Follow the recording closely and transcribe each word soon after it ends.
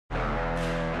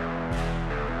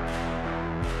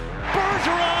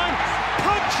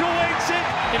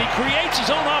creates his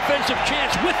own offensive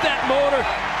chance with that motor.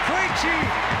 Krejci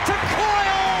to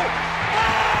Coyle,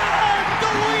 and the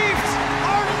Leafs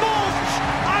are mulch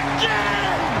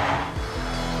again!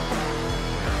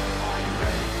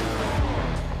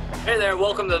 Hey there,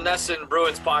 welcome to the NESN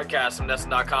Bruins podcast from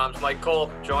NESN.com's Mike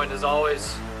Cole, joined as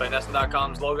always by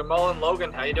NESN.com's Logan Mullen.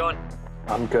 Logan, how you doing?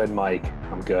 I'm good, Mike.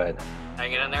 I'm good.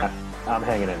 Hanging in there? I'm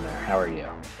hanging in there. How are you?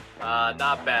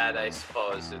 Not bad, I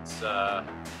suppose. It's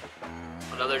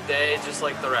another day just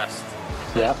like the rest.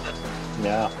 Yep.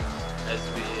 Yeah. As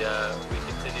we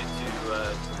continue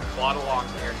to plod along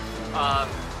here.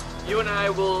 You and I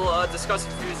will discuss a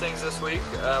few things this week.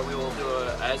 We will do,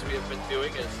 as we have been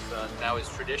doing, as now is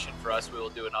tradition for us, we will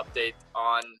do an update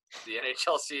on the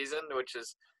NHL season, which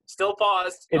is still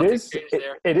paused. It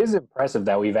is impressive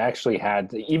that we've actually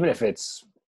had, even if it's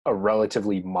a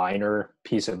relatively minor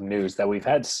piece of news, that we've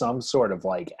had some sort of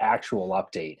like actual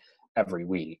update every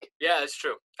week. Yeah, it's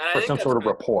true. And I or think some sort of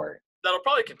report. That'll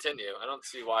probably continue. I don't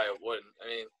see why it wouldn't. I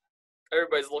mean,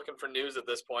 everybody's looking for news at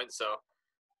this point, so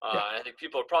I think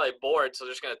people are probably bored, so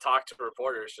they're just going to talk to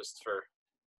reporters just for,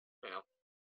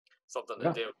 something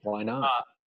to do. Why not?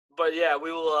 But yeah,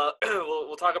 we will.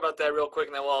 We'll talk about that real quick,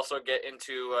 and then we'll also get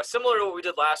into similar to what we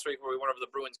did last week, where we went over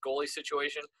the Bruins goalie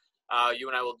situation. You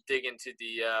and I will dig into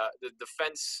the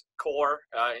defense core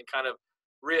and kind of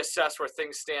reassess where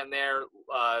things stand there.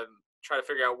 Try to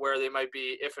figure out where they might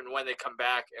be if and when they come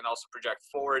back, and also project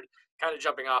forward. Kind of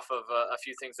jumping off of a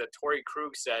few things that Torey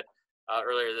Krug said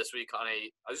earlier this week on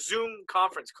a Zoom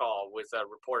conference call with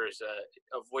reporters,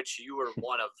 of which you were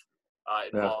one of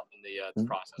involved in the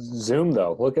process. Zoom,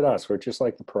 though. Look at us. We're just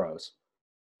like the pros.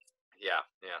 Yeah,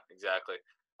 exactly.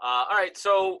 All right,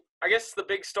 so I guess the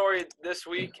big story this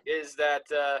week is that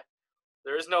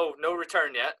there is no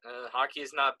return yet. Hockey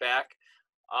is not back.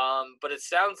 But it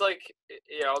sounds like,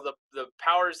 the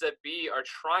powers that be are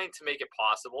trying to make it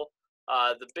possible.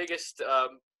 The biggest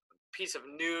piece of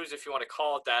news, if you want to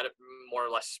call it that, more or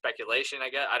less speculation, I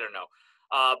guess. I don't know.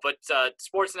 But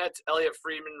Sportsnet's Elliot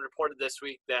Friedman reported this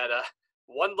week that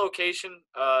one location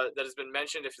that has been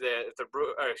mentioned, if the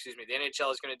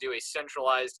NHL is going to do a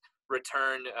centralized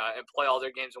return and play all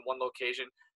their games in one location.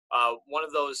 One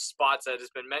of those spots that has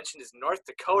been mentioned is North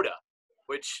Dakota,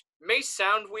 which may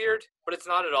sound weird, but it's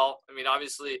not at all. I mean,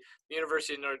 obviously, the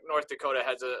University of North Dakota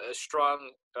has a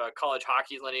strong college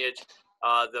hockey lineage.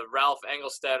 The Ralph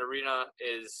Engelstad Arena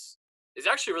is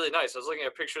actually really nice. I was looking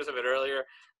at pictures of it earlier.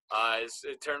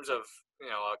 In terms of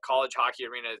a college hockey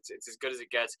arena, it's as good as it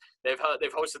gets. They've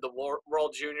hosted the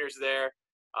World Juniors there.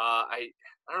 I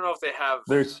don't know if they have.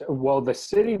 The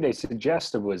city they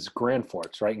suggested was Grand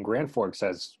Forks, right? And Grand Forks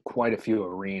has quite a few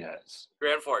arenas.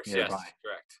 Grand Forks, nearby. yes,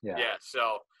 correct. Yeah.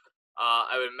 So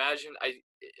I would imagine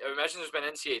there's been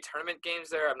NCAA tournament games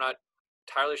there. I'm not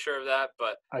entirely sure of that,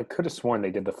 but I could have sworn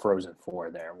they did the Frozen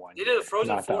Four there one year. They did the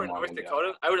Frozen Four in North North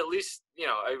Dakota. I would at least,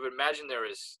 I would imagine there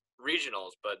is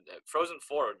regionals, but Frozen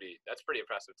Four that's pretty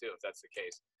impressive too, if that's the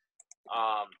case.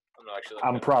 I'm not actually.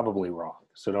 I'm probably wrong,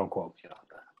 so don't quote me on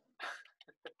that.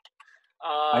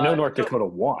 I know North Dakota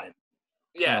won.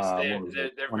 Yes,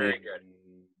 they're very good.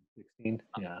 16?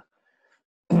 Yeah.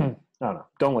 I don't know.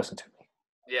 Don't listen to me.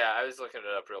 Yeah, I was looking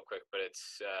it up real quick, but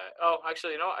it's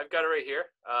actually, I've got it right here.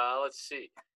 Let's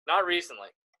see. Not recently.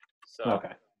 So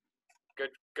okay.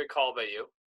 Good call by you.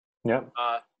 Yep.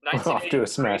 Off to a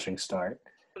smashing start.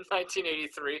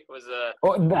 1983 was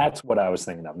that's what I was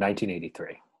thinking of.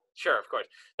 1983. Sure, of course.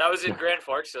 That was in Grand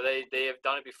Forks, so they have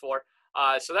done it before.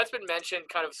 So that's been mentioned,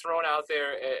 kind of thrown out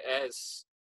there as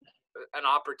an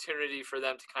opportunity for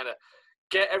them to kind of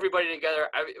get everybody together.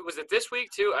 Was it this week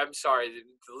too? I'm sorry,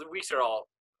 the weeks are all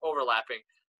overlapping.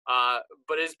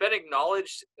 But it's been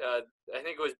acknowledged. I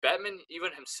think it was Bettman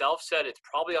even himself said it's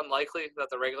probably unlikely that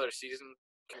the regular season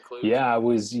concludes. Yeah, it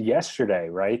was yesterday,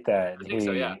 right? That I think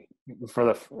so, yeah.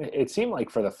 It seemed like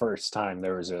for the first time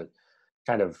there was a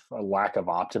kind of a lack of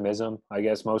optimism. I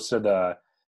guess most of the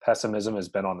pessimism has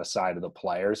been on the side of the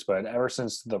players, but ever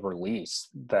since the release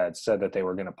that said that they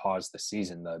were going to pause the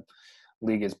season, the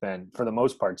league has been, for the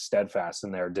most part, steadfast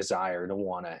in their desire to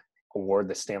want to award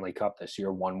the Stanley Cup this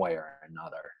year one way or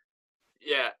another.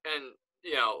 Yeah, and,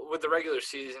 with the regular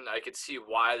season, I could see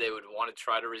why they would want to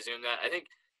try to resume that. I think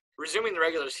resuming the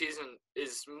regular season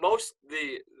is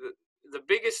the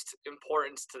biggest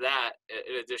importance to that,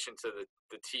 in addition to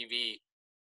the TV,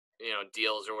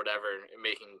 deals or whatever, and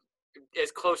making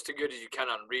as close to good as you can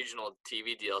on regional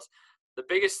TV deals. The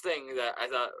biggest thing that I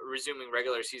thought resuming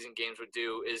regular season games would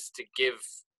do is to give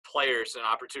players an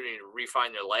opportunity to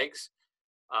refine their legs.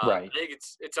 Right. I think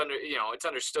it's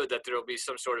understood that there will be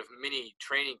some sort of mini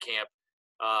training camp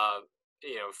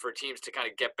for teams to kind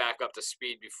of get back up to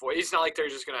speed before. It's not like they're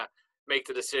just going to make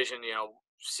the decision,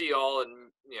 see y'all in,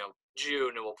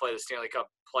 June, and we'll play the Stanley Cup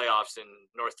playoffs in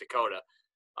North Dakota.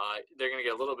 They're going to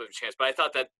get a little bit of a chance. But I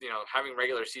thought that, having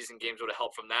regular season games would have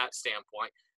helped from that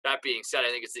standpoint. That being said,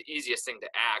 I think it's the easiest thing to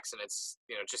axe, and it's,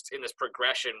 just in this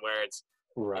progression where it's,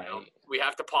 Right. We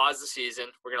have to pause the season.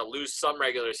 We're going to lose some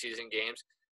regular season games.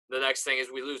 The next thing is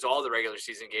we lose all the regular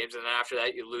season games, and then after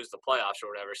that you lose the playoffs or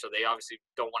whatever. So they obviously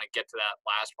don't want to get to that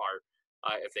last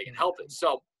part if they can help it.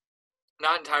 So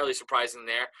not entirely surprising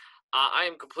there. I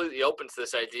am completely open to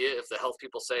this idea if the health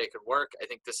people say it could work. I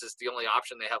think this is the only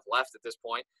option they have left at this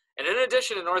point. And in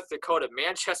addition to North Dakota,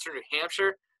 Manchester, New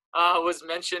Hampshire was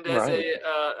mentioned as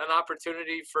an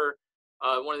opportunity for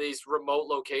one of these remote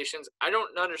locations. I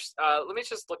don't understand. Let me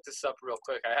just look this up real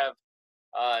quick. I have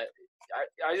I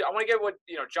want to get what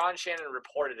John Shannon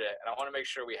reported it, and I want to make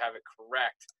sure we have it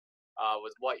correct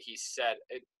with what he said.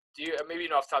 Do you maybe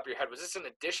off the top of your head, was this in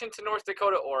addition to North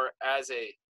Dakota or as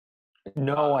a?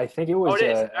 No, I think it was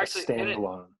actually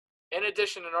standalone. In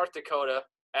addition to North Dakota,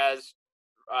 as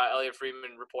Elliot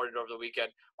Friedman reported over the weekend,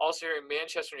 also here in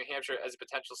Manchester, New Hampshire, as a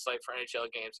potential site for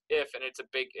NHL games if, and it's a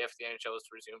big if, the NHL is to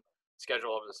resume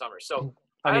schedule over the summer. So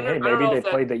maybe they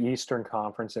played the Eastern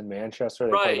Conference in Manchester.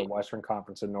 They played the Western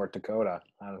Conference in North Dakota.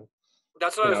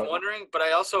 That's what I was wondering, but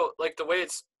I also like the way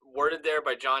it's worded there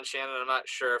by John Shannon. I'm not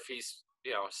sure if he's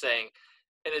saying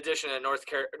in addition to North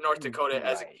Dakota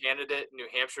as a candidate, New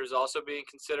Hampshire is also being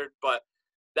considered, but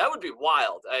that would be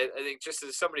wild. I think just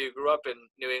as somebody who grew up in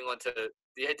New England, to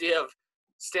the idea of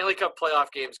Stanley Cup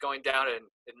playoff games going down in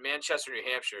Manchester, New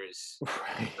Hampshire is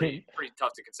pretty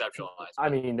tough to conceptualize. I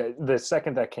mean, the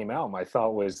second that came out, my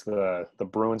thought was the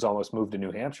Bruins almost moved to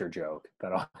New Hampshire joke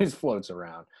that always floats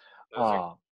around. That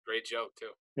was a great joke,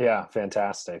 too. Yeah,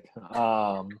 fantastic.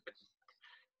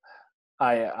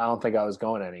 I don't think I was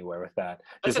going anywhere with that.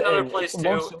 That's another place,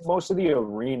 too. Most of the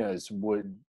arenas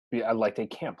would be like they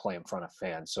can't play in front of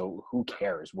fans, so who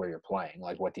cares where you're playing,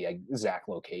 like what the exact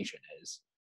location is.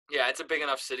 Yeah, it's a big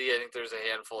enough city. I think there's a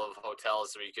handful of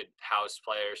hotels where you could house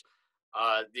players.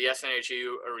 The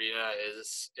SNHU arena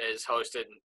is hosted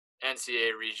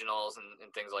NCAA regionals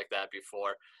and things like that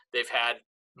before. They've had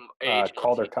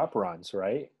Calder Cup runs,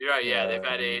 right? You're right, yeah. They've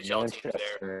had AHL teams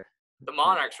there. The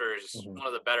Monarchs were one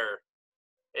of the better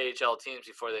AHL teams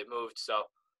before they moved, so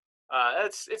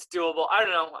it's doable. I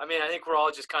don't know. I mean, I think we're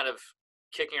all just kind of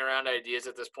kicking around ideas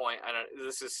at this point.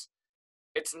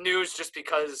 It's news just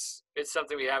because it's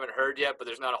something we haven't heard yet, but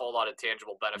there's not a whole lot of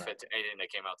tangible benefit to anything that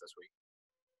came out this week.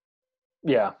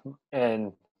 Yeah,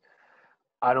 and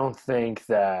I don't think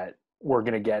that we're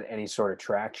going to get any sort of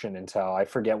traction until I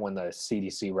forget when the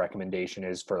CDC recommendation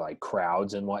is for like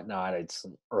crowds and whatnot. It's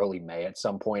early May at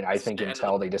some point. I think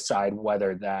until they decide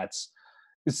whether that's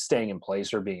staying in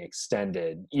place or being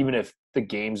extended, even if the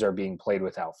games are being played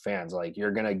without fans, like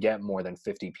you're going to get more than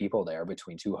 50 people there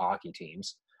between two hockey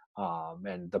teams.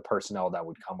 And the personnel that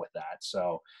would come with that.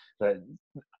 So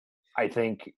I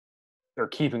think they're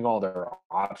keeping all their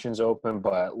options open,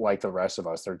 but like the rest of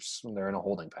us, they're in a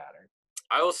holding pattern.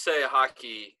 I will say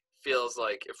hockey feels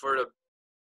like if we're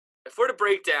to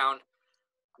break down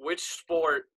which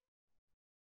sport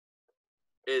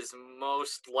is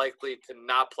most likely to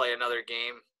not play another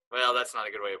game, well, that's not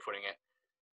a good way of putting it.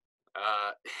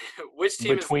 Which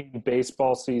team between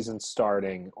baseball season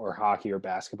starting or hockey or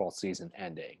basketball season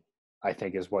ending, I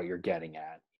think is what you're getting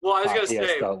at. Well, I was going to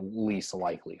say the least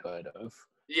likelihood of.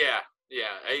 Yeah.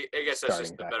 I guess that's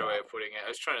just a better way of putting it. I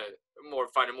was trying to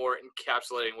find a more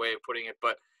encapsulating way of putting it,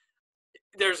 but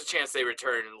there's a chance they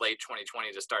return in late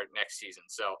 2020 to start next season.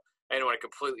 So I don't want to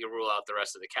completely rule out the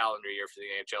rest of the calendar year for the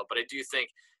NHL, but I do think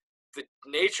the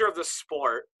nature of the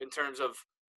sport in terms of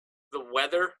the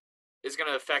weather is going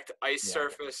to affect ice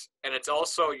surface, and it's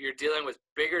also you're dealing with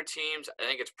bigger teams. I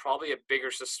think it's probably a bigger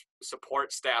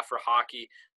support staff for hockey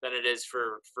than it is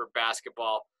for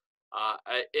basketball,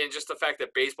 and just the fact that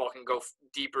baseball can go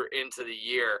deeper into the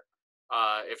year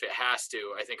if it has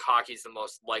to. I think hockey's the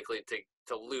most likely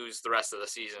to lose the rest of the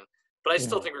season, but I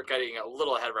still think we're getting a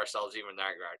little ahead of ourselves even in that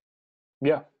regard.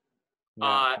 Yeah.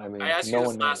 I asked you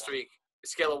this last week,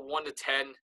 scale of 1 to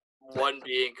 10, 1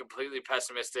 being completely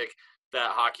pessimistic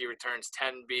that hockey returns,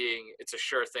 10 being it's a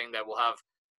sure thing that we'll have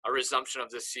a resumption of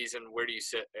this season. Where do you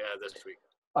sit this week?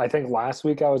 I think last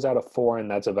week I was at a 4, and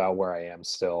that's about where I am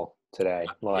still today.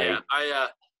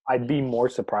 I'd be more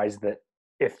surprised that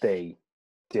if they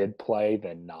did play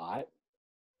than not,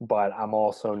 but I'm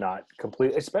also not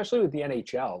complete, especially with the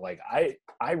NHL. Like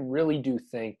I really do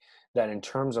think that in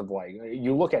terms of like,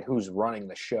 you look at who's running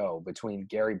the show between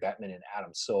Gary Bettman and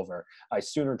Adam Silver, I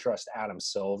sooner trust Adam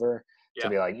Silver Yeah. to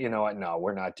be like, you know what, no,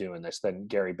 we're not doing this, than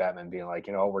Gary Bettman being like,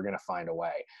 you know, we're going to find a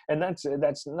way. And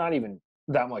that's not even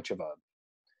that much of a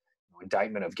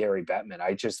indictment of Gary Bettman.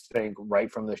 I just think right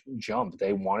from the jump,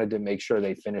 they wanted to make sure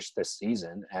they finished this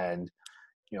season, and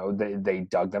you know, they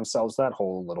dug themselves that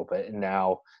hole a little bit, and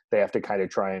now they have to kind of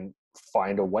try and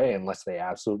find a way, unless they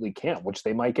absolutely can't, which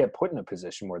they might get put in a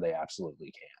position where they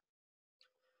absolutely can't.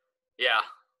 Yeah,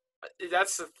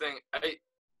 that's the thing. I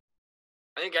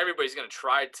think everybody's going to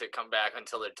try to come back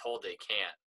until they're told they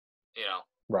can't, you know.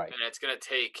 Right. And it's going to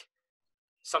take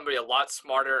somebody a lot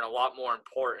smarter and a lot more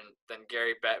important than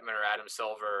Gary Bettman or Adam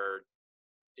Silver or,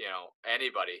 you know,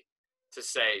 anybody to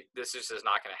say this is just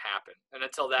not going to happen. And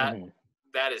until that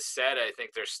that is said, I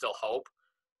think there's still hope.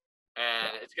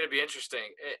 And it's going to be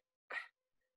interesting.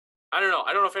 I don't know.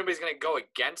 I don't know if anybody's going to go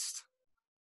against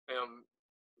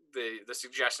the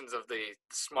suggestions of the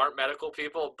smart medical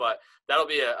people, but that'll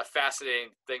be a fascinating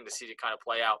thing to see to kind of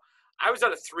play out. I was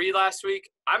at a 3 last week.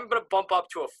 I'm going to bump up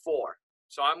to a 4.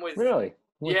 So I'm with – Really?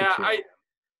 Yeah,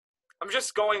 I'm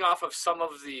just going off of some of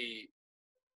the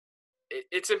 –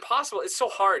 it's impossible. It's so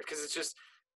hard because it's just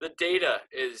the data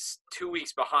is 2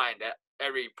 weeks behind at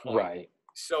every point. Right.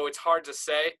 So it's hard to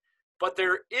say. But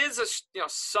there is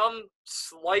some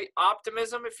slight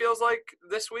optimism, it feels like,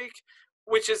 this week,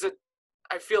 which is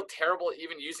I feel terrible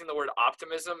even using the word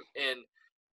optimism in,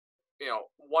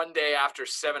 one day after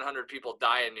 700 people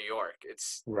die in New York.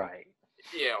 It's right.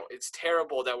 It's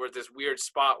terrible that we're at this weird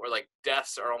spot where like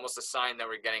deaths are almost a sign that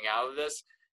we're getting out of this,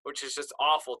 which is just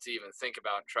awful to even think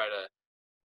about and try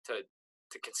to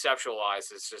conceptualize.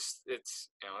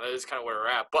 That is kind of where we're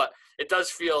at. But it does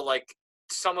feel like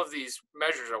some of these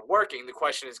measures are working. The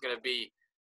question is going to be,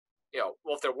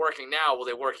 well, if they're working now, will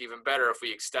they work even better if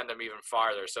we extend them even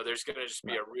farther? So there's going to just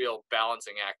be a real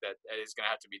balancing act that is going to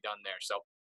have to be done there. So,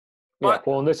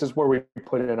 well, and this is where we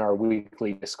put in our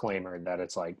weekly disclaimer that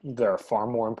it's like there are far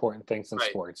more important things than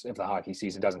sports. If the hockey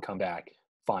season doesn't come back,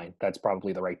 fine, that's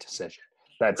probably the right decision.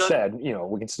 That said,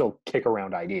 we can still kick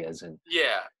around ideas and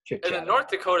and the North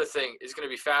Dakota thing is going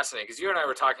to be fascinating because you and I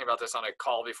were talking about this on a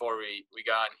call before we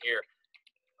got in here.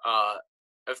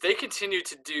 If they continue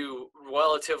to do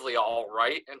relatively all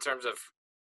right in terms of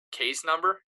case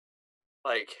number,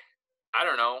 like, I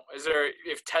don't know,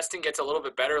 if testing gets a little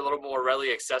bit better, a little more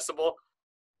readily accessible,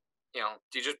 do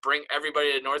you just bring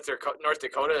everybody to North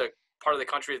Dakota, part of the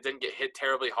country that didn't get hit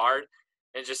terribly hard,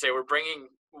 and just say we're bringing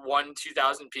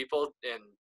 2,000 people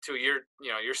to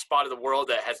your spot of the world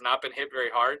that has not been hit very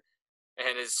hard.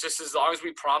 And it's just as long as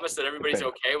we promise that everybody's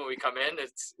okay when we come in,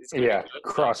 it's gonna be good.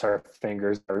 Cross our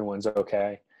fingers, everyone's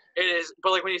okay. It is,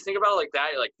 but like when you think about it like that,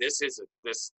 you're like this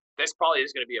probably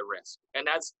is going to be a risk, and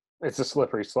it's a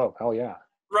slippery slope. Hell yeah.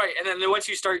 Right, and then once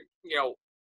you start,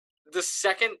 the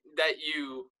second that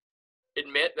you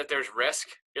admit that there's risk,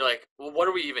 you're like, well, what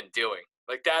are we even doing?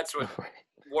 Like that's what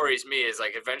worries me is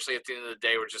like eventually at the end of the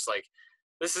day, we're just like,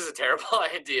 this is a terrible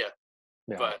idea.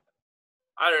 Yeah. But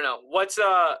I don't know.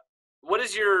 What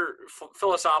is your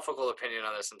philosophical opinion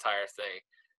on this entire thing?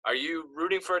 Are you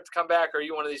rooting for it to come back, or are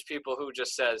you one of these people who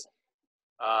just says,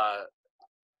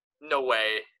 no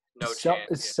way, no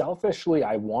chance? Selfishly,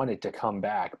 I want it to come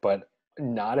back, but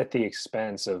not at the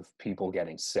expense of people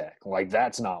getting sick. Like,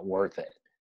 that's not worth it.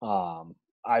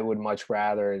 I would much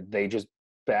rather they just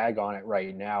bag on it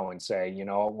right now and say,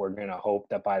 we're going to hope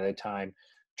that by the time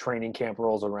training camp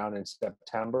rolls around in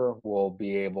September, we'll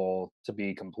be able to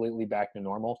be completely back to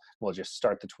normal. We'll just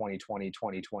start the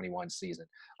 2020-2021 season.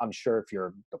 I'm sure if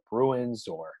you're the Bruins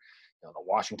or the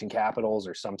Washington Capitals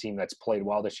or some team that's played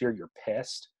well this year, you're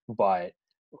pissed. But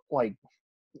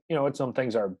some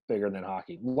things are bigger than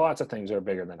hockey. Lots of things are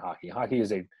bigger than hockey. Hockey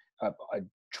is a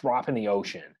drop in the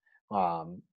ocean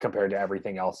compared to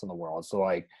everything else in the world. So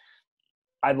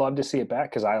I'd love to see it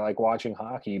back because I like watching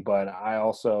hockey, but I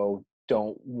also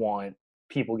don't want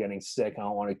people getting sick. I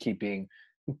don't want to keep being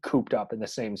cooped up in the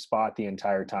same spot the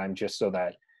entire time just so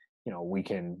that we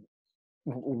can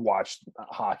watch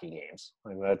hockey games.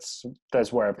 Like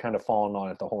that's where I've kind of fallen on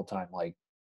it the whole time. Like,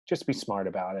 just be smart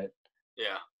about it.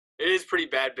 Yeah, it is pretty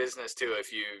bad business too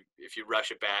if you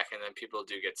rush it back and then people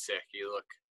do get sick. You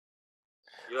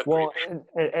look well,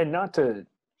 and not to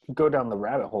go down the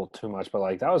rabbit hole too much,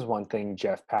 but that was one thing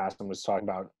Jeff Passan was talking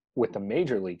about with the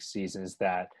major league season is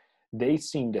that they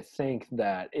seem to think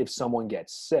that if someone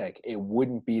gets sick, it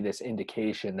wouldn't be this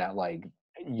indication that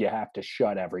you have to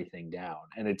shut everything down.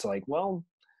 And it's like, well,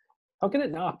 how can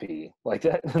it not be like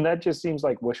that? And that just seems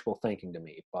like wishful thinking to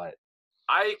me, but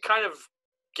I kind of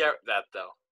get that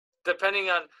though, but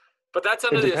that's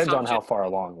under the assumption. It depends on how far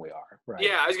along we are. Right.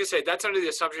 Yeah. I was gonna say that's under the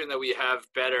assumption that we have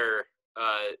better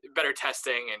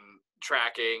testing and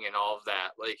tracking and all of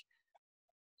that.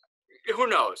 who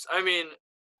knows? I mean,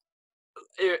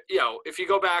 if you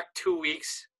go back 2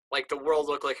 weeks, like the world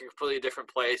looked like a completely different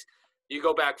place. You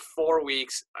go back 4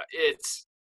 weeks,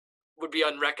 would be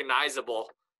unrecognizable.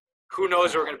 Who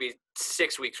knows where we're going to be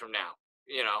 6 weeks from now,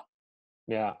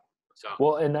 Yeah. So,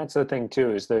 Well, and that's the thing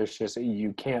too, is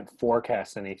you can't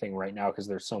forecast anything right now because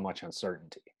there's so much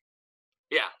uncertainty.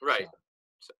 yeah, right.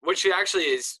 So, which actually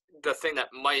is the thing that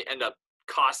might end up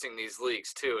costing these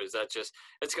leagues too, is that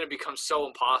it's going to become so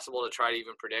impossible to try to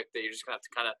even predict that you're just going to have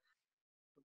to kind of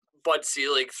Bud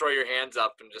Selig, throw your hands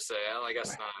up and just say, oh, I guess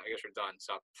not. I guess we're done.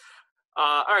 So,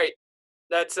 all right.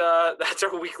 That's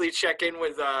our weekly check-in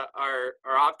with our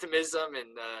optimism and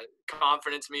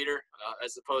confidence meter,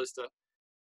 as opposed to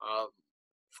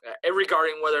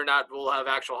regarding whether or not we'll have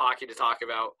actual hockey to talk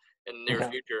about in the near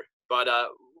future. But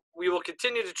we will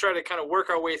continue to try to kind of work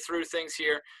our way through things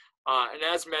here. And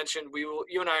as mentioned, you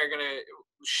and I are going to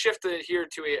shift it here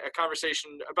to a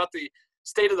conversation about the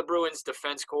state of the Bruins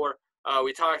defense corps.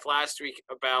 We talked last week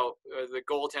about the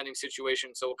goaltending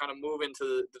situation, so we'll kind of move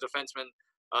into the defensemen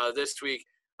this week.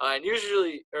 And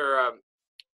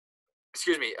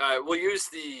we'll use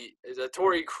the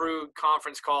Torey Krug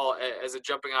conference call as a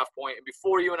jumping off point. And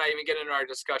before you and I even get into our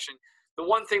discussion, the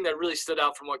one thing that really stood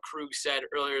out from what Krug said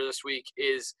earlier this week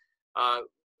is,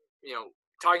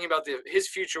 talking about his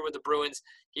future with the Bruins.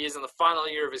 He is in the final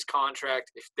year of his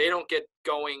contract. If they don't get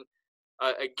going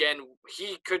again,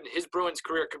 his Bruins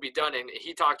career could be done. And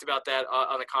he talked about that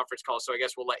on the conference call. So I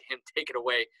guess we'll let him take it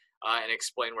away and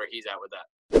explain where he's at with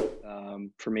that.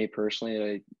 For me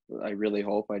personally, I really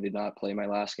hope I did not play my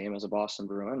last game as a Boston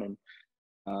Bruin,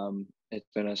 and it's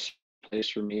been a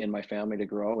place for me and my family to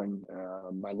grow, and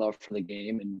my love for the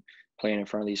game and playing in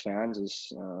front of these fans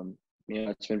is,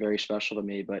 it's been very special to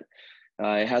me, but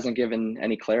it hasn't given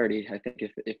any clarity. I think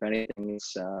if anything,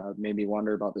 it's made me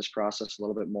wonder about this process a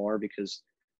little bit more because,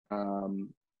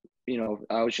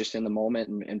 I was just in the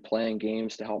moment and playing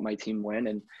games to help my team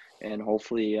win and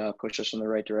hopefully push us in the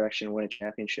right direction and win a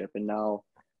championship. And now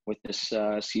with this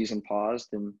season paused,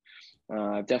 and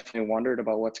I've definitely wondered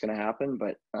about what's going to happen,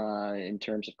 but in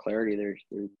terms of clarity, there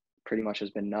pretty much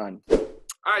has been none.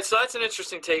 All right, so that's an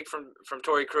interesting take from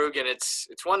Torey Krug, and it's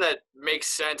one that makes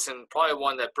sense and probably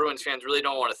one that Bruins fans really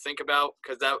don't want to think about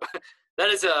because that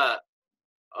is a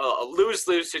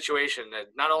lose-lose situation. That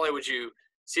not only would you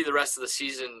see the rest of the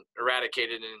season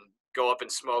eradicated and go up in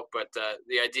smoke, but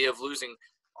the idea of losing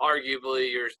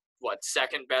arguably your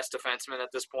second best defenseman at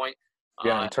this point.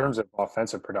 Yeah, in terms of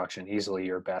offensive production, easily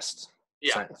your best.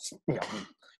 Yeah,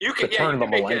 you could turn the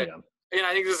millennium. And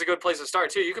I think this is a good place to start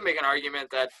too. You can make an argument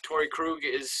that Torey Krug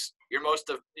is your most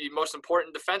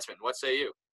important defenseman. What say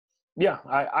you? Yeah,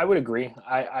 I would agree.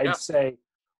 I'd say,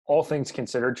 all things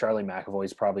considered, Charlie McAvoy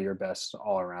is probably your best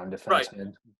all-around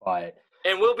defenseman, right.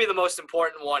 And will be the most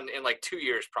important one in 2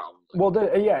 years, probably. Well,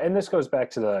 and this goes back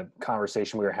to the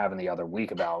conversation we were having the other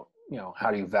week about,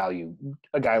 how do you value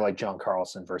a guy like John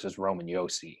Carlson versus Roman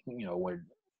Josi?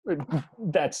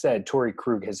 That said, Torey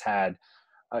Krug has had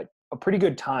a pretty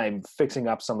good time fixing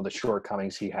up some of the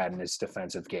shortcomings he had in his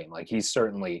defensive game. He's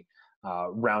certainly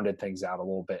rounded things out a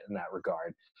little bit in that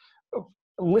regard.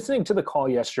 Listening to the call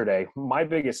yesterday, my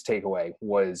biggest takeaway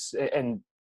was, and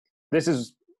this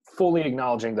is fully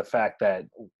acknowledging the fact that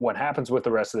what happens with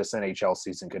the rest of this NHL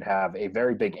season could have a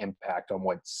very big impact on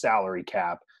what salary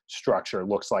cap structure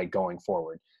looks like going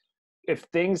forward. If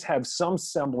things have some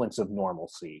semblance of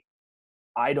normalcy,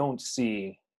 I don't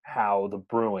see how the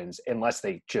Bruins, unless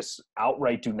they just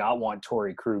outright do not want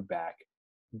Torey Krug back,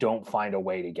 don't find a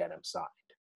way to get him signed.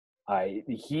 I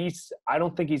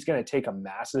don't think he's going to take a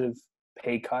massive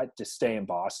pay cut to stay in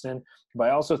Boston, but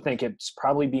I also think it's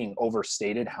probably being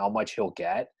overstated how much he'll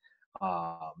get.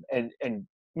 And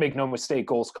make no mistake,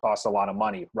 goals cost a lot of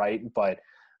money, right? But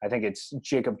I think it's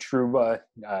Jacob Trouba,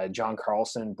 John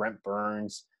Carlson, Brent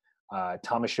Burns,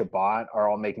 Thomas Chabot are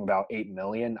all making about $8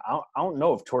 million. I don't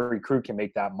know if Torey Krug can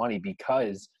make that money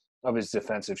because of his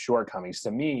defensive shortcomings.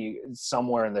 To me,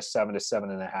 somewhere in the $7 to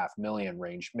 $7.5 million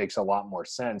range makes a lot more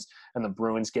sense. And the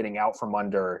Bruins getting out from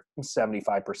under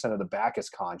 75% of the Backus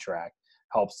contract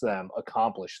helps them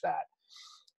accomplish that.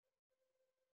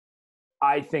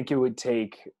 I think it would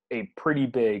take a pretty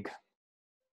big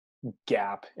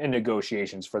gap in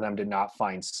negotiations for them to not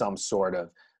find some sort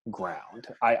of ground.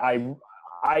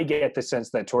 I get the sense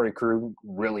that Torey Krug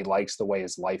really likes the way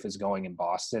his life is going in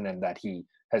Boston and that he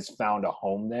has found a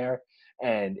home there.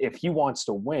 And if he wants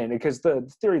to win, because the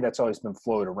theory that's always been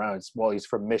floated around is, well, he's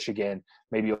from Michigan,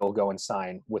 maybe he'll go and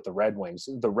sign with the Red Wings.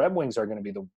 The Red Wings are going to be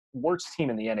the worst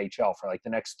team in the NHL for the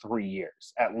next 3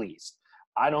 years, at least.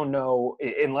 I don't know,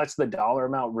 unless the dollar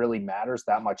amount really matters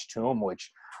that much to him,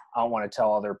 which I don't want to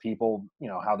tell other people,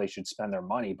 how they should spend their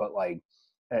money. But,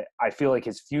 I feel like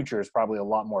his future is probably a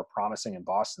lot more promising in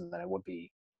Boston than it would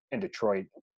be in Detroit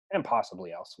and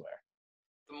possibly elsewhere.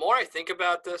 The more I think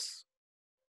about this,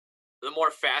 the more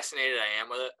fascinated I am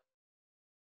with it.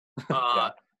 Yeah.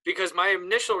 Because my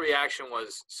initial reaction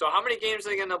was, so how many games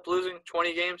are they end up losing?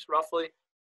 20 games, roughly?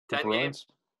 10 games?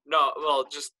 No, well,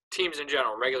 just teams in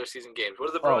general, regular season games. What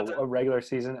are the Bruins? A regular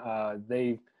season.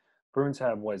 Bruins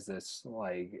have,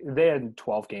 they had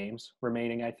 12 games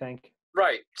remaining, I think.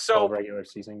 Right. So 12 regular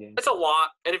season games. That's a lot.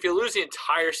 And if you lose the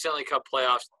entire Stanley Cup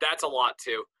playoffs, that's a lot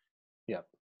too. Yep.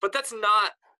 But that's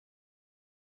not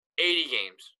 80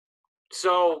 games.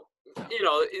 So,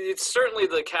 it's certainly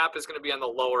the cap is going to be on the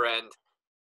lower end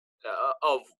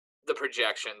of the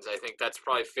projections. I think that's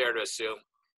probably fair to assume.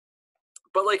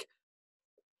 But,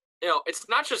 it's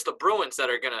not just the Bruins that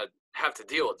are going to have to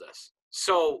deal with this.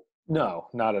 So no,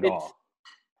 not at all.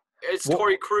 It's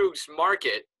Torey Krug's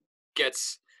market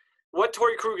gets – what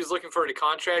Torey Krug is looking for in a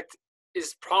contract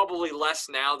is probably less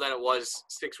now than it was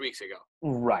 6 weeks ago.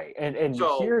 Right. And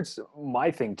so, here's my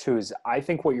thing, too, is I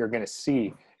think what you're going to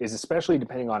see is, especially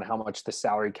depending on how much the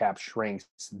salary cap shrinks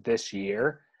this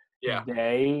year, you're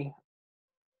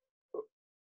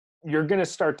going to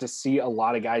start to see a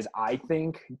lot of guys, I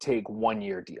think, take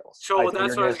one-year deals. So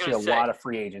that's what I was going to say. A lot of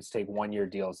free agents take one-year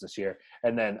deals this year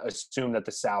and then assume that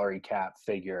the salary cap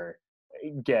figure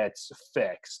gets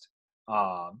fixed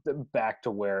back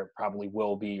to where it probably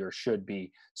will be or should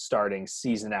be starting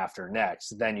season after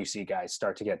next. Then you see guys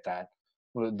start to get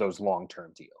those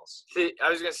long-term deals. See, I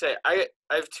was going to say, I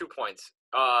have 2 points.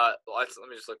 Let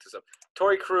me just look this up.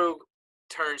 Torey Krug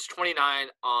turns 29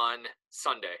 on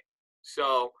Sunday.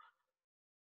 So,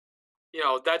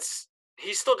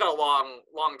 he's still got a long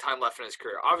time left in his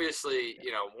career. Obviously,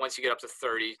 once you get up to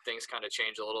 30, things kind of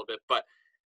change a little bit. But,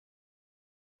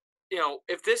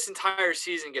 if this entire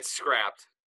season gets scrapped,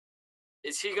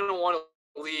 is he going to want to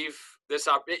leave this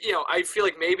up? I feel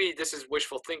like maybe this is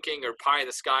wishful thinking or pie in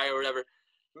the sky or whatever.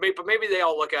 But maybe they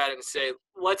all look at it and say,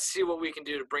 let's see what we can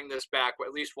do to bring this back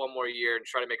at least one more year and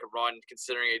try to make a run,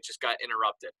 considering it just got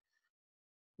interrupted.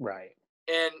 Right.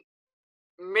 And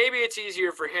maybe it's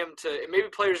easier for him maybe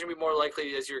players are going to be more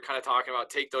likely, as you're kind of talking about,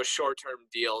 take those short-term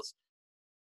deals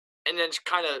and then just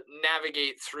kind of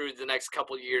navigate through the next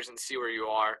couple of years and see where you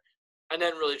are and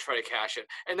then really try to cash it.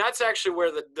 And that's actually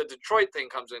where the Detroit thing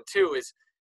comes in too, is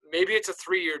maybe it's a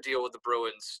 3-year deal with the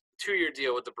Bruins, 2-year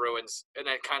deal with the Bruins, and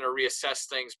then kind of reassess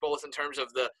things both in terms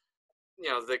of the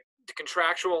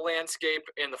contractual landscape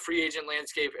and the free agent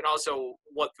landscape, and also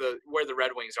where the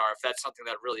Red Wings are, if that's something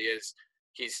that really is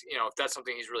if that's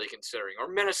something he's really considering, or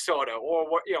Minnesota, or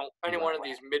any one of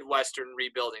these Midwestern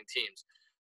rebuilding teams.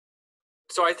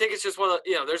 So I think it's just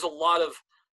there's a lot of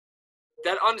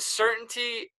that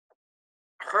uncertainty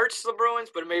hurts the Bruins,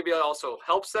 but maybe it also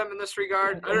helps them in this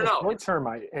regard. I don't know.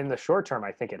 In the short term,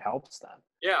 I think it helps them.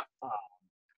 Yeah.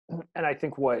 And I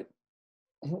think I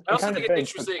also think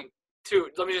it's interesting too.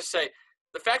 Let me just say,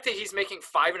 the fact that he's making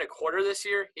 $5.25 this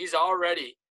year, he's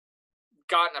already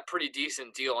gotten a pretty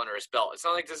decent deal under his belt. It's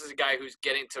not like this is a guy who's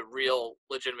getting to real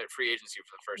legitimate free agency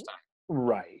for the first time.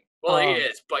 Right. Well, he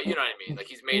is, but you know what I mean. Like,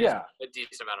 he's made a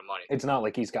decent amount of money. It's not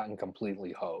like he's gotten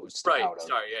completely hosed. Right. Out of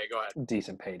Sorry. Yeah. Go ahead.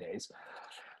 Decent paydays.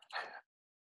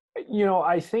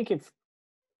 I think if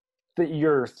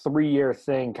your 3-year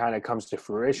thing kind of comes to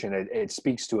fruition, it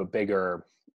speaks to a bigger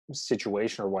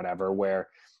situation or whatever, where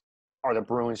are the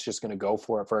Bruins just going to go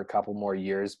for it for a couple more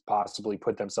years, possibly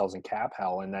put themselves in cap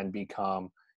hell, and then become,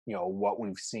 what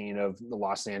we've seen of the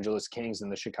Los Angeles Kings and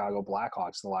the Chicago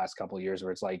Blackhawks in the last couple of years,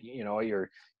 where it's like, you're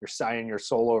signing your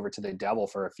soul over to the devil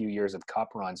for a few years of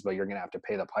cup runs, but you're going to have to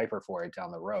pay the piper for it down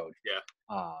the road. Yeah.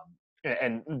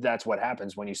 And that's what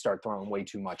happens when you start throwing way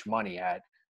too much money at,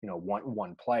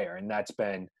 one player. And that's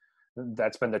been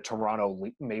the Toronto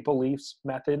Maple Leafs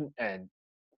method. And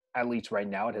at least right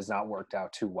now, it has not worked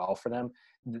out too well for them.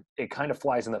 It kind of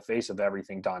flies in the face of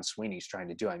everything Don Sweeney's trying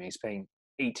to do. I mean, he's paying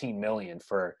 $18 million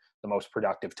for the most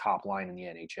productive top line in the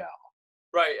NHL.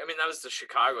 Right. I mean, that was the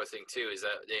Chicago thing too, is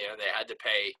that they had to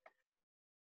pay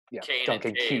Kane Duncan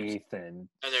and Taves, Keith and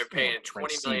they're paying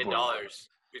 $20 million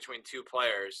between two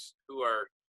players who are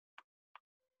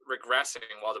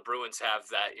regressing, while the Bruins have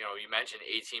that, you mentioned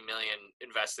 $18 million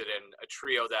invested in a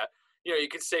trio that, you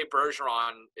could say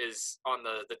Bergeron is on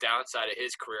the downside of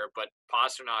his career, but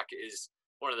Pasternak is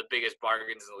one of the biggest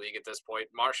bargains in the league at this point.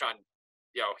 Marchand,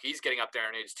 he's getting up there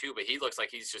in age too, but he looks like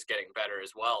he's just getting better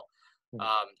as well.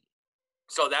 Mm-hmm.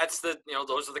 So that's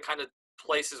those are the kind of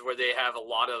places where they have a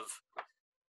lot of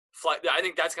I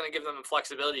think that's going to give them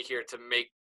flexibility here to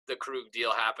make the Krug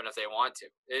deal happen if they want to.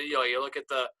 You know, you look at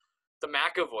the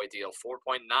McAvoy deal,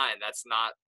 4.9. That's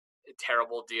not a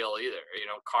terrible deal either. You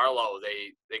know, Carlo,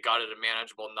 they got it a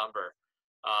manageable number.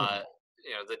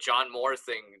 You know, the John Moore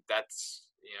thing, that's,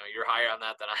 you know, you're higher on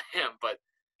that than I am, but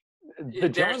the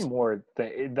John Moore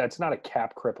thing, that's not a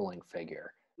cap crippling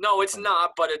figure. No, it's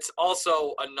not, but it's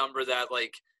also a number that,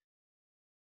 like,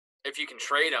 if you can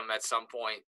trade him at some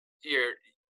point,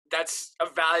 that's a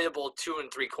valuable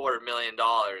 $2.75 million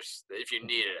if you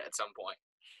need it at some point.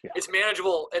 Yeah. It's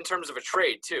manageable in terms of a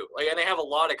trade too. Like, and they have a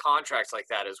lot of contracts like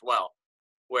that as well,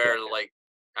 where like,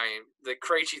 I mean, the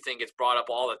Krejci thing gets brought up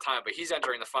all the time, but he's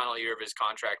entering the final year of his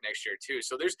contract next year too.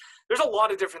 So there's a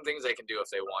lot of different things they can do if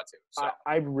they want to. So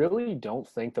I really don't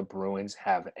think the Bruins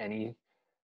have any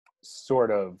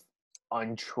sort of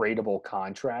untradeable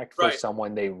contract for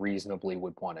someone they reasonably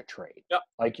would want to trade. Yep.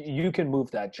 Like, you can move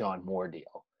that John Moore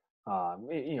deal.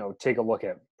 You know, take a look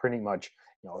at pretty much,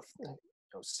 you know,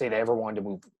 say they ever wanted to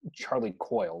move Charlie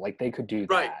Coyle, like they could do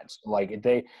that. So, like,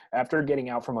 they, after getting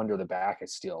out from under the back of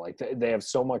steel, like they have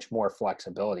so much more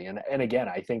flexibility. And again,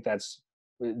 I think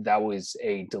that was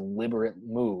a deliberate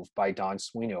move by Don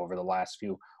Sweeney over the last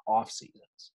few off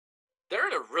seasons. They're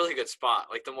in a really good spot.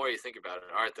 Like, the more you think about it,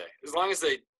 aren't they? As long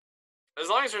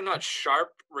as they're not sharp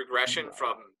regression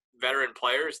from veteran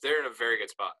players, they're in a very good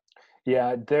spot.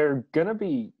 Yeah, they're gonna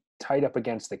be tight up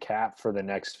against the cap for the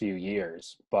next few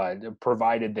years, but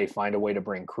provided they find a way to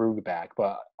bring Krug back.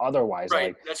 But otherwise,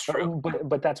 like, that's true.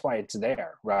 But that's why it's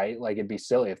there, right? Like, it'd be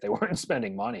silly if they weren't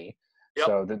spending money. Yep.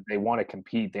 So that they want to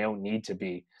compete. They don't need to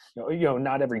be, you know,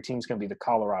 not every team's going to be the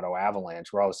Colorado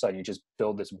Avalanche, where all of a sudden you just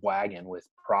build this wagon with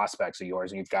prospects of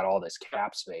yours and you've got all this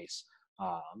cap space.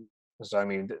 So, I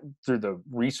mean, through the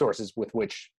resources with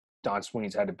which Don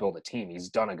Sweeney's had to build a team, he's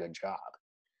done a good job.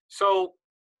 So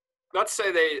let's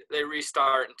say they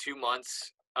restart in 2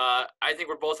 months. I think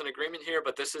we're both in agreement here,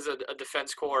 but this is a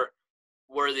defense core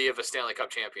worthy of a Stanley Cup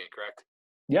champion, correct?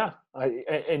 Yeah.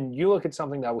 And you look at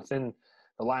something that within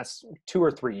the last 2 or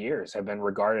 3 years have been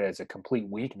regarded as a complete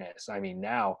weakness. I mean,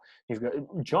 now you've got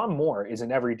John Moore is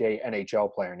an everyday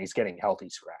NHL player, and he's getting healthy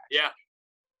scratch. Yeah.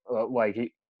 Like,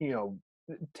 you know,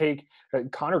 take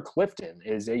Connor Clifton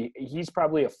he's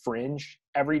probably a fringe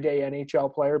everyday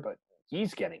NHL player, but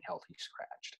he's getting healthy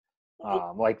scratched.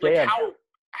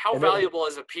 How valuable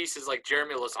as a piece is like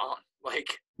Jeremy Lauzon?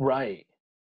 Like, right.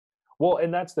 Well,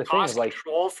 and that's the thing, is like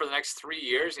control for the next 3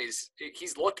 years.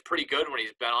 He's looked pretty good when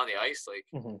he's been on the ice. Like,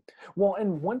 Well,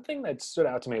 and one thing that stood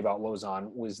out to me about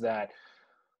Lauzon was that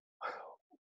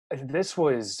this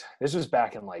was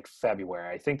back in like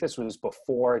February. I think this was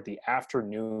before the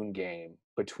afternoon game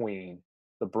between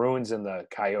the Bruins and the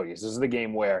Coyotes. This is the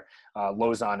game where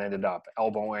Lauzon ended up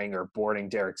elbowing or boarding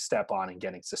Derek Stepan and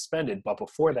getting suspended. But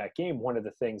before that game, one of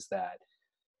the things that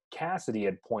Cassidy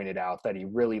had pointed out that he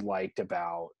really liked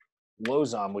about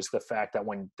Lauzon was the fact that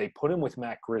when they put him with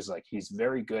Matt Grzelcyk, he's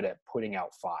very good at putting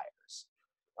out fires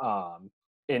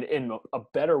in a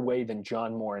better way than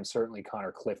John Moore and certainly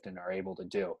Connor Clifton are able to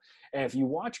do. And if you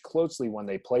watch closely when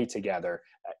they play together,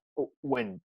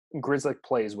 when Grzelcyk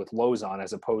plays with Lauzon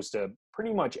as opposed to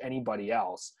pretty much anybody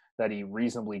else that he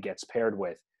reasonably gets paired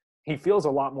with, he feels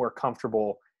a lot more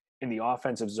comfortable in the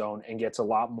offensive zone and gets a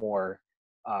lot more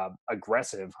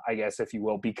aggressive, I guess, if you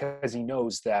will, because he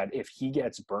knows that if he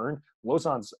gets burned,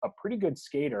 Lauzon's a pretty good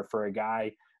skater for a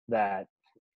guy that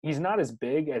he's not as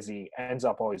big as he ends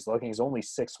up always looking. He's only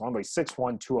 6'1", but he's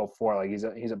 6'1", 204. Like,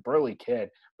 he's a burly kid,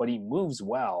 but he moves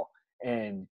well.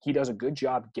 And he does a good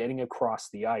job getting across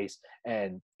the ice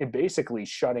and basically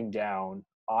shutting down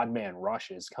odd man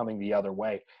rushes coming the other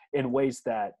way in ways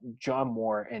that John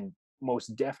Moore and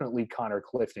most definitely Connor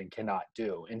Clifton cannot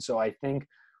do. And so I think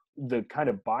the kind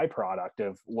of byproduct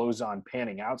of Lauzon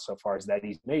panning out so far is that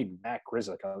he's made Matt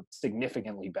Grzelcyk a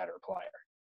significantly better player.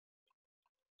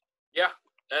 Yeah,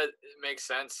 it makes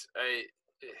sense. I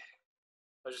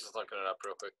was just looking it up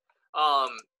real quick. I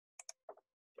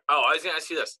was going to ask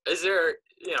you this. Is there,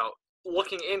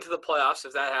 looking into the playoffs,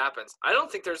 if that happens, I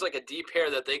don't think there's like a deep pair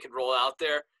that they could roll out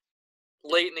there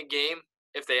late in the game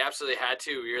if they absolutely had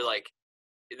to. You're like,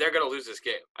 they're going to lose this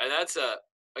game. And that's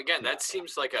that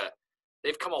seems like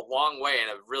they've come a long way in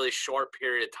a really short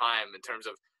period of time in terms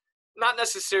of not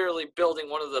necessarily building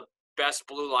one of the best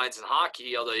blue lines in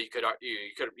hockey, although you could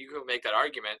make that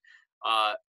argument.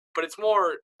 But it's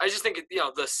more, I just think,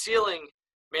 the ceiling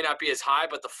may not be as high,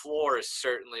 but the floor is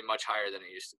certainly much higher than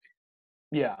it used to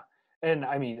be. Yeah. And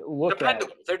I mean,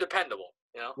 they're dependable,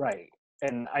 Right.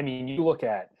 And I mean, you look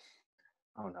at,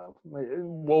 I don't know,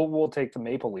 we'll take the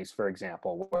Maple Leafs, for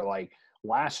example, where like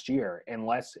last year,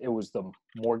 unless it was the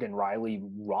Morgan Riley,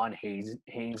 Ron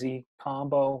Hainsey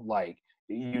combo, like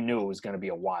you knew it was going to be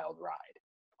a wild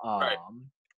ride. Right.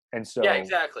 And so, Yeah,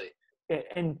 exactly.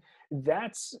 And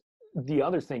that's the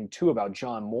other thing too about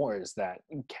John Moore is that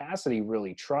Cassidy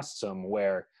really trusts him,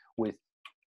 where with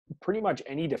pretty much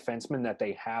any defenseman that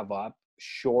they have up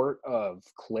short of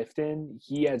Clifton,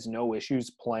 he has no issues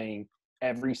playing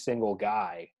every single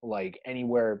guy, like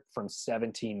anywhere from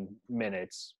 17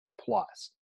 minutes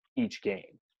plus each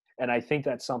game. And I think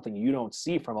that's something you don't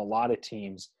see from a lot of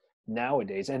teams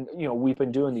nowadays. And, we've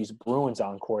been doing these Bruins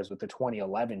encores with the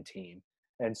 2011 team.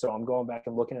 And so I'm going back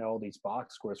and looking at all these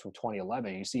box scores from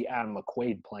 2011. You see Adam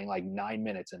McQuaid playing like 9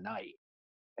 minutes a night.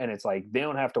 And it's like they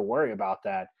don't have to worry about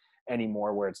that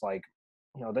anymore, where it's like,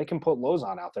 they can put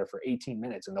Lozon out there for 18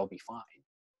 minutes and they'll be fine.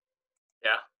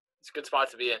 Yeah, it's a good spot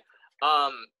to be in.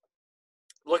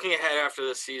 Looking ahead after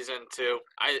the season too,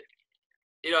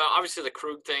 obviously the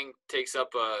Krug thing takes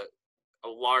up a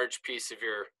large piece of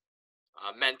your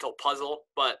mental puzzle,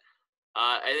 but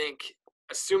I think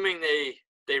assuming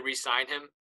they re-sign him,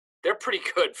 they're pretty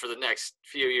good for the next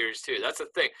few years too. That's the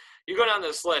thing. You go down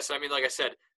this list. I mean, like I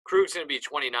said, Krug's going to be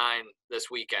 29 this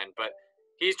weekend, but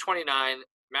he's 29.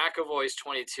 McAvoy's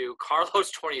 22. Carlos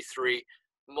 23.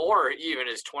 Moore even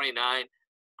is 29.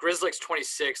 Grzelcyk's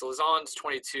 26. Lazon's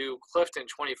 22. Clifton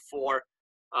 24.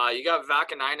 You got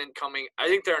Vakanainen coming. I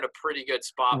think they're in a pretty good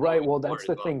spot. Right. Well, that's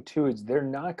the thing too, is they're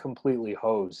not completely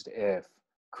hosed if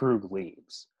Krug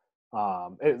leaves.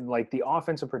 Like the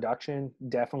offensive production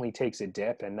definitely takes a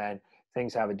dip, and then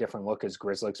things have a different look as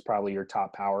Grzelcyk's probably your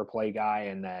top power play guy,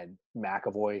 and then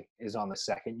McAvoy is on the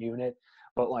second unit.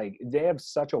 But like they have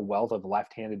such a wealth of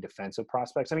left-handed defensive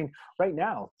prospects. I mean, right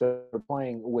now they're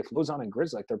playing with Lozon and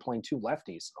Grzelcyk. They're playing two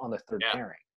lefties on the third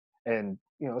pairing, and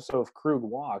so if Krug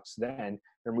walks, then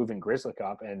they're moving Grzelcyk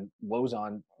up, and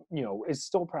Lozon, is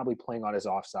still probably playing on his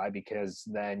offside, because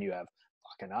then you have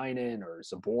Vakanainen or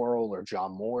Zaboral or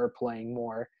John Moore playing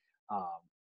more.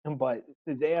 But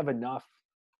they have enough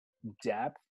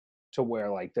depth to where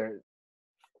like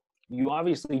you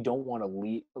obviously don't want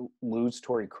to lose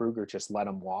Torey Krug or just let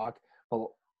him walk, but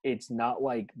it's not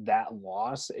like that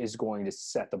loss is going to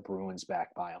set the Bruins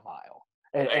back by a mile.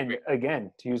 And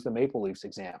again, to use the Maple Leafs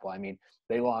example, I mean,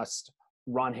 they lost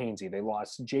Ron Hainsey, they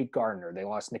lost Jake Gardiner, they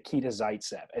lost Nikita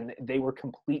Zaitsev, and they were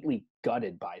completely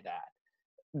gutted by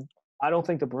that. I don't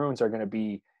think the Bruins are going to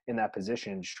be in that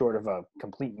position short of a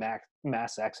complete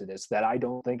mass exodus that I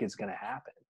don't think is going to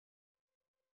happen.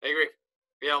 I agree.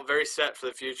 Very set for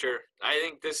the future. I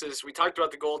think we talked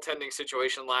about the goaltending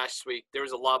situation last week. There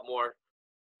was a lot more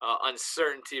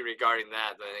uncertainty regarding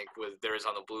that than I think there is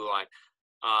on the blue line.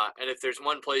 And if there's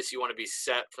one place you want to be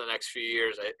set for the next few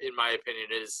years, in my opinion,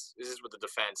 is with the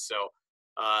defense. So,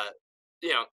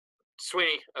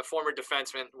 Sweeney, a former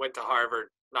defenseman, went to Harvard.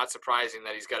 Not surprising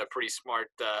that he's got a pretty smart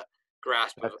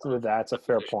grasp. That's a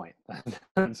fair point.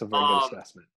 That's a very good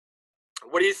assessment.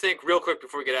 What do you think, real quick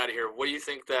before we get out of here, what do you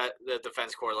think that the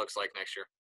defense core looks like next year?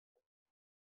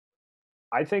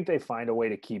 I think they find a way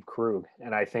to keep Krug,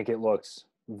 and I think it looks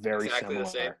very similar. The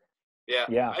same. Yeah.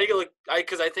 Yeah.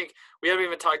 Because I think we haven't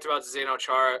even talked about Zdeno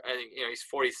Chara. I think, he's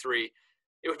 43.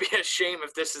 It would be a shame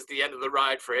if this is the end of the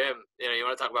ride for him. You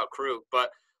want to talk about Krug, but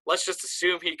let's just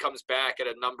assume he comes back at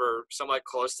a number somewhat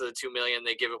close to the $2 million.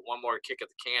 They give it one more kick at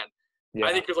the can. Yeah.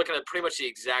 I think you're looking at pretty much the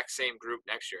exact same group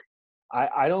next year.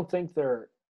 I don't think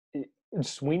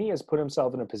Sweeney has put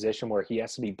himself in a position where he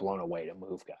has to be blown away to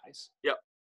move guys. Yep.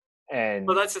 And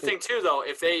well, that's the thing too, though.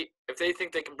 If they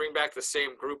think they can bring back the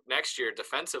same group next year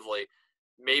defensively,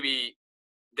 maybe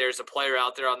there's a player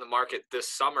out there on the market this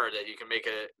summer that you can make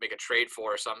a trade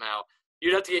for somehow.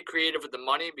 You'd have to get creative with the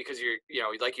money because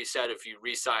like you said, if you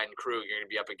re-sign Krug, you're going to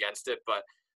be up against it. But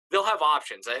they'll have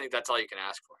options. I think that's all you can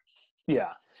ask for.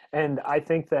 Yeah, and I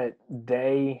think that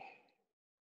they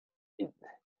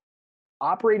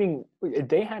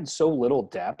had so little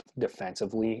depth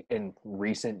defensively in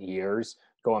recent years,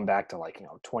 going back to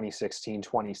 2016,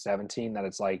 2017, that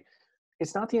it's like,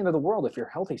 it's not the end of the world if you're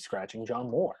healthy scratching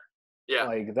John Moore. Yeah.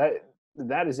 Like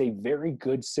that is a very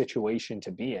good situation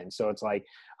to be in. So it's like,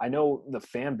 I know the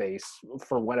fan base,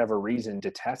 for whatever reason,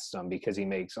 detests him because he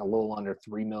makes a little under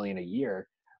 $3 million a year.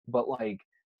 But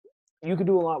you could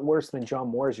do a lot worse than John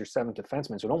Moore as your seventh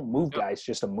defenseman. So don't move guys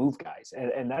just to move guys.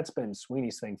 And that's been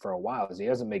Sweeney's thing for a while, is he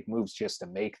doesn't make moves just to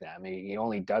make them. He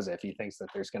only does it if he thinks that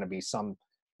there's going to be some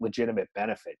legitimate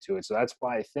benefit to it. So that's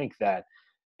why I think that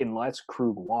unless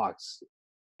Krug walks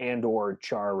and or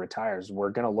Chara retires, we're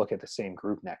going to look at the same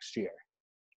group next year.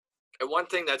 And one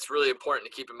thing that's really important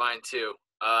to keep in mind too,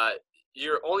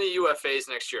 your only UFAs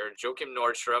next year, Joakim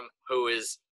Nordstrom, who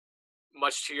is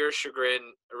much to your chagrin,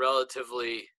 a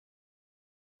relatively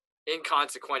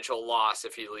inconsequential loss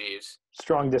if he leaves.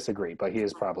 Strong disagree, but he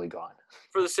is probably gone.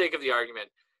 For the sake of the argument.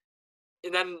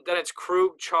 And then it's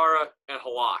Krug, Chara, and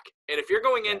Halak. And if you're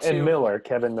going into... And Miller,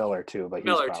 Kevin Miller too, but he's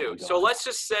Miller probably too. gone. So let's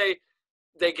just say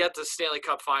they get the Stanley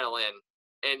Cup final in,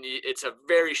 and it's a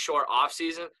very short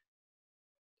offseason.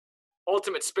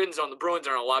 Ultimate spin zone, the Bruins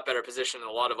are in a lot better position than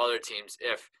a lot of other teams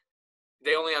if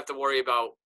they only have to worry about,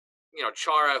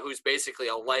 Chara, who's basically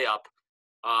a layup,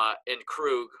 and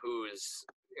Krug, who's,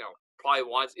 probably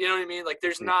wants, you know what I mean? Like,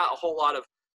 there's not a whole lot of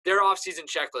 – their offseason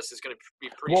checklist is going to be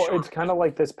pretty short. Well, it's kind of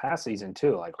like this past season,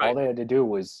 too. Like, all they had to do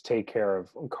was take care of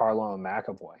Carlo and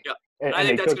McAvoy. Yeah. And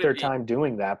they took their time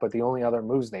doing that, but the only other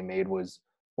moves they made was,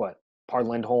 Par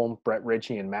Lindholm, Brett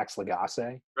Ritchie, and Max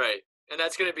Lagacé. Right. And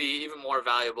that's going to be even more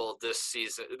valuable this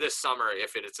summer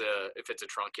if it's a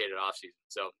truncated offseason.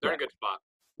 So they're in a good spot.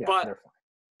 Yeah, but they're fine.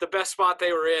 The best spot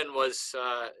they were in was,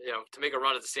 to make a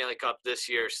run at the Stanley Cup this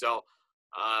year. So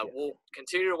we'll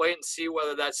continue to wait and see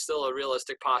whether that's still a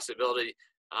realistic possibility.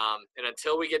 And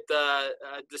until we get the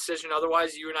decision,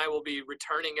 otherwise, you and I will be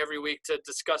returning every week to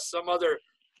discuss some other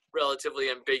relatively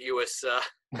ambiguous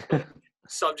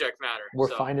subject matter. We're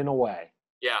finding a way.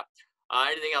 Yeah.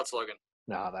 Anything else, Logan?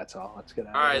 No, that's all. Let's get out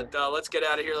of here. All right, let's get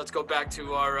out of here. Let's go back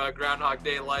to our Groundhog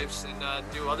Day lives and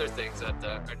do other things that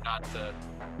are not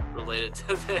related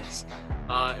to this.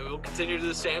 And we'll continue to do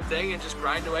the same thing and just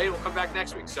grind away. We'll come back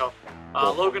next week. So,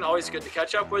 cool. Logan, always good to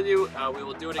catch up with you. We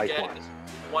will do it again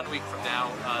 1 week from now.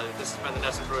 This has been the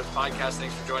NESN Bruins podcast.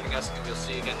 Thanks for joining us, and we'll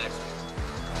see you again next week.